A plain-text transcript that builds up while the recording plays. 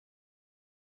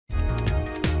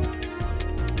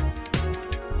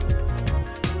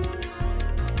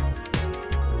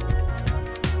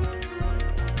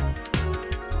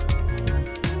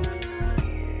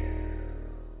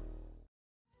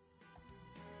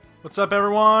What's up,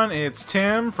 everyone? It's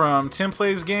Tim from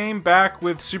TimPlaysAGame, back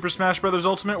with Super Smash Bros.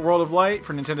 Ultimate World of Light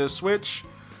for Nintendo Switch.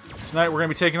 Tonight we're going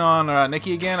to be taking on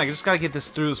Nikki again. I just got to get this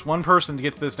through this one person to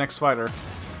get to this next fighter.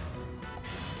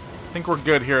 I think we're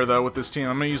good here, though, with this team.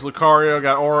 I'm going to use Lucario,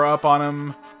 got Aura up on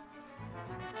him.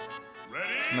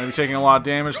 I'm going to be taking a lot of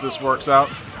damage, so this works out.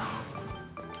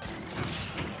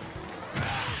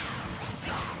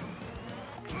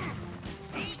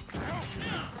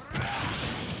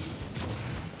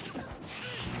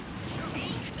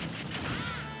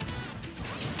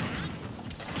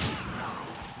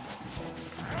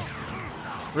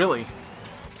 Really?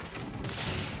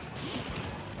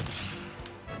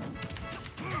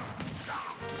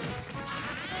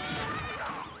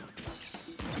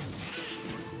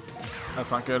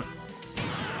 That's not good.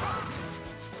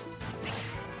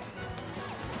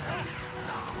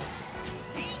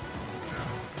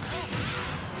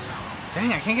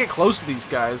 Dang, I can't get close to these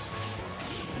guys.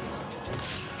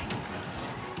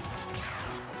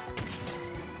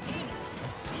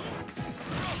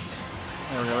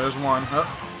 There we go, there's one.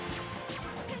 Oh.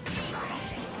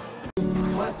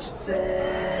 What you say?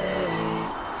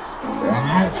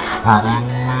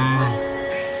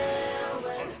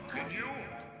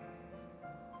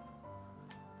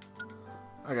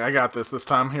 Okay, I got this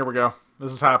time. Here we go.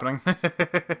 This is happening.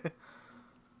 It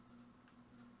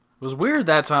was weird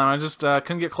that time. I just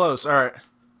couldn't get close. Alright.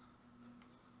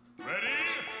 Ready?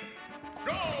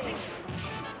 Go!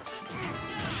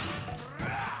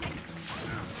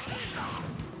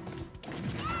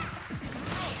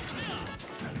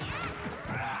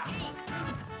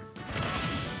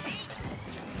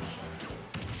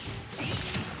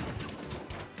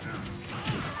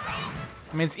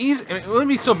 I mean, it's easy. It wouldn't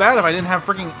be so bad if I didn't have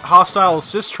freaking hostile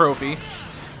assist trophy.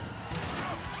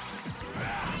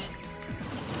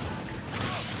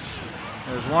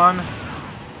 There's one.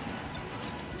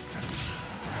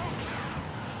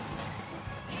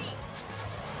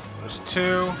 There's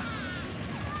two.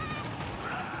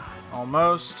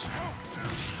 Almost.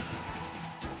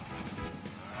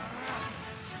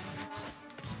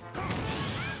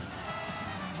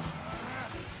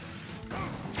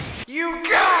 You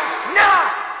got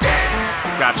knocked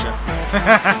down! Gotcha.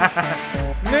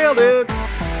 Nailed it!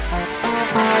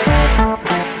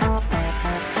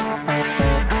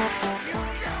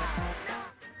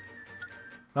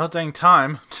 About dang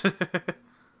time.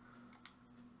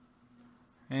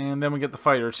 And then we get the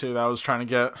fighter too that I was trying to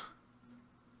get.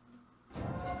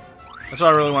 That's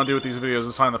what I really want to do with these videos,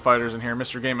 is find the fighters in here.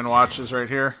 Mr. Game & Watch is right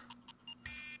here.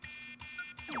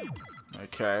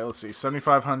 Okay, let's see,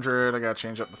 7,500, I gotta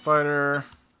change up the fighter.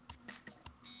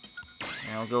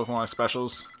 And I'll go with one of my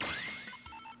specials.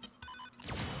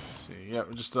 Let's see, yep,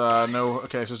 just, no,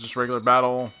 okay, so it's just regular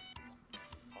battle.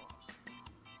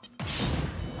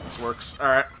 This works,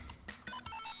 alright.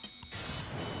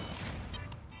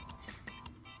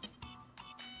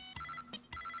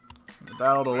 The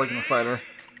battle to awaken the fighter.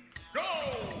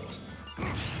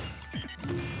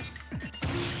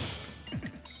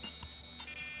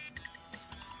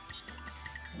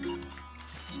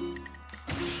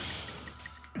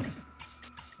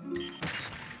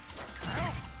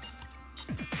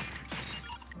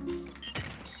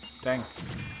 Dang.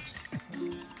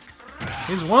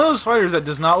 He's one of those fighters that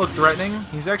does not look threatening.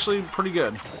 He's actually pretty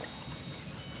good.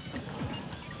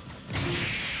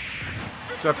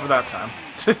 Except for that time.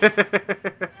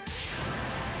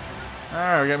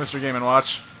 Alright, we got Mr. Game &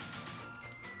 Watch.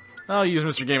 I'll use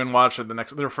Mr. Game & Watch for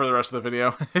the rest of the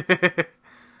video.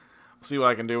 See what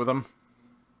I can do with him.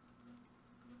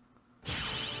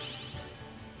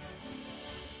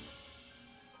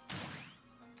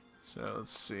 So,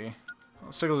 let's see.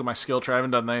 Let's take a look at my skill tree. I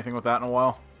haven't done anything with that in a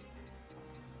while.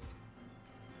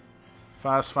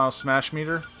 Fast Final Smash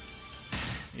Meter.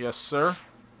 Yes, sir.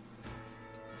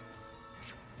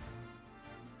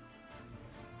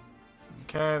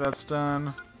 Okay, that's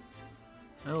done.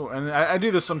 Oh, and I do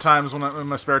this sometimes when in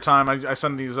my spare time. I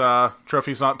send these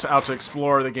trophies out to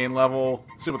explore the game level,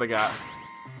 see what they got.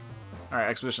 Alright,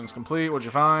 expedition's complete. What'd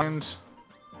you find?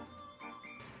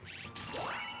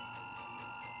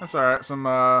 That's alright, some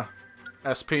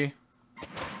SP.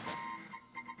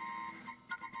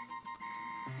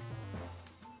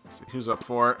 Let's see who's up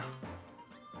for it.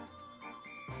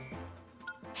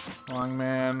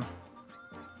 Longman.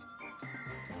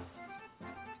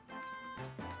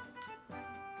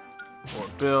 Or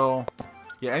Bill.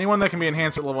 Yeah, anyone that can be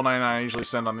enhanced at level 99 I usually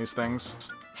send on these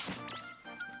things.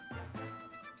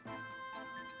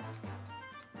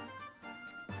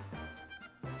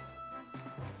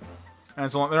 And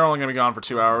they're only going to be gone for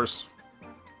 2 hours.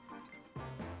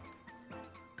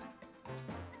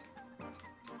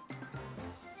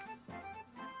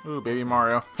 Ooh, baby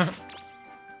Mario.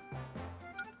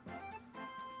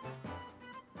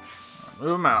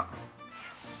 Move him out.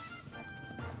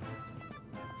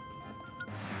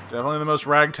 Definitely the most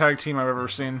ragtag team I've ever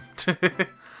seen.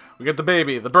 We get the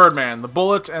baby, the Birdman, the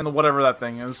Bullet, and the whatever that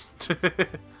thing is. I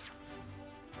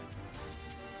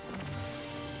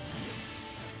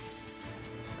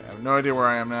have no idea where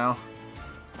I am now.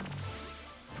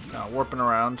 Now warping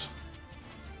around.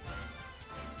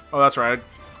 Oh, that's right.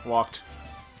 I walked.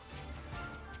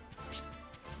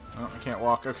 Oh, I can't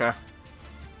walk. Okay.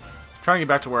 Trying to get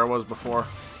back to where I was before.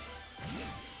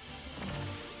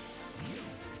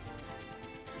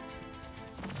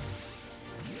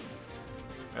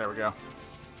 There we go.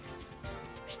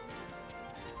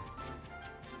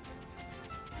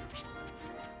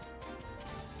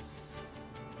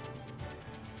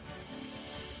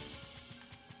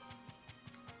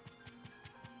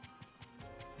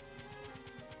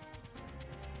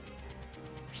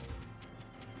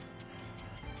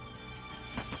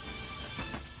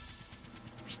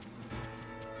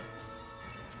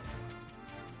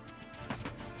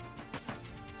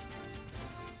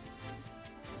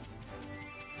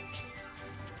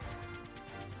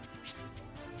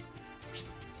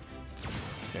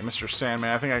 Okay, Mr. Sandman,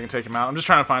 I think I can take him out. I'm just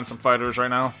trying to find some fighters right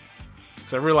now,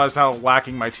 because I realize how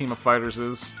lacking my team of fighters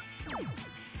is. Okay,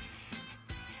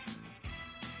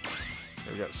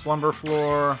 we got Slumber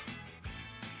Floor.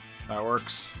 That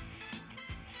works.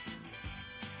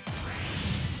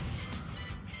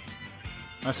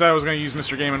 I said I was going to use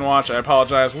Mr. Game & Watch. I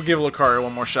apologize. We'll give Lucario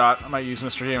one more shot. I might use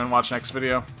Mr. Game & Watch next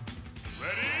video.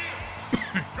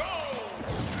 Ready? Go!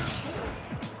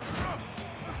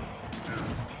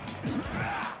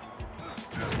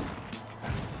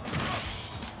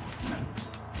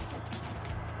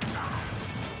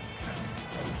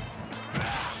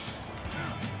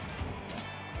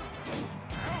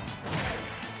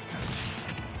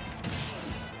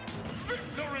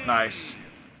 Nice.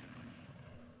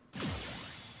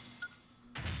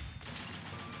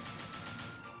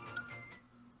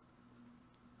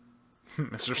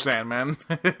 Mr. Sandman.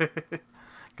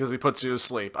 Because he puts you to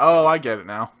sleep. Oh, I get it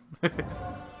now.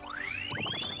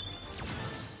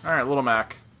 Alright, Little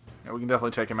Mac. Yeah, we can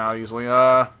definitely take him out easily. Made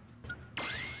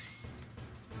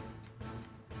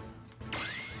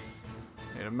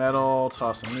a metal,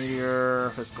 toss a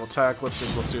meteor, physical attack.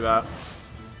 Let's do that.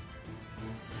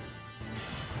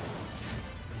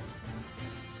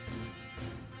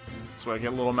 So I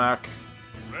get Little Mac.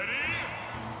 Ready?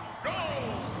 Go!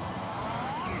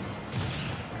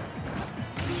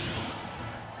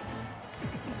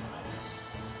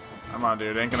 Come on,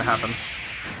 dude. Ain't gonna happen.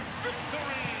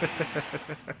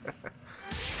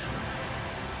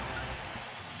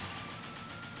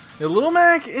 Yeah, Little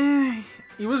Mac,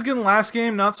 he was good in last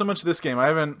game, not so much this game. I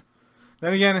haven't...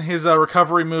 Then again, his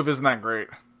recovery move isn't that great.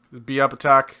 His B-up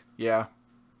attack, yeah.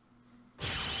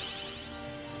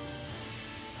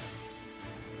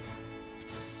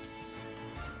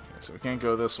 So we can't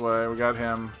go this way. We got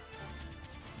him.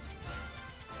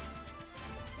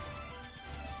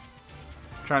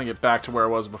 Trying to get back to where I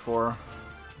was before,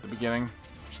 at the beginning.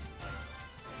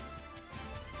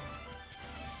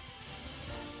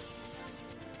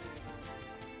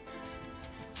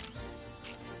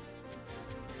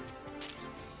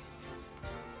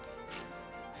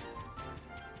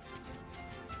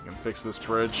 I can fix this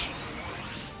bridge.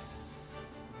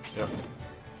 Yep.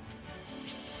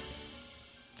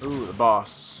 Ooh, the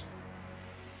boss.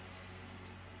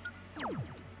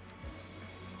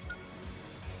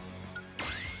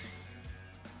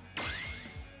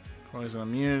 Poison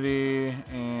immunity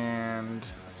and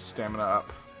stamina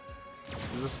up.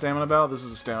 Is this stamina battle? This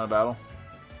is a stamina battle.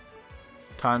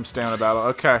 Time stamina battle.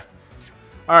 Okay.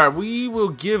 Alright, we will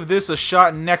give this a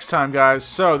shot next time, guys.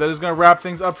 So, that is going to wrap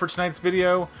things up for tonight's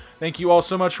video. Thank you all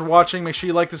so much for watching. Make sure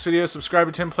you like this video, subscribe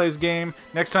to Tim Plays Game.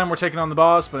 Next time, we're taking on the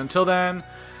boss. But until then,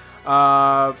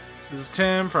 this is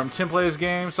Tim from Tim Plays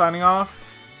Game signing off.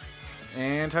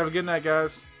 And have a good night,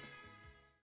 guys.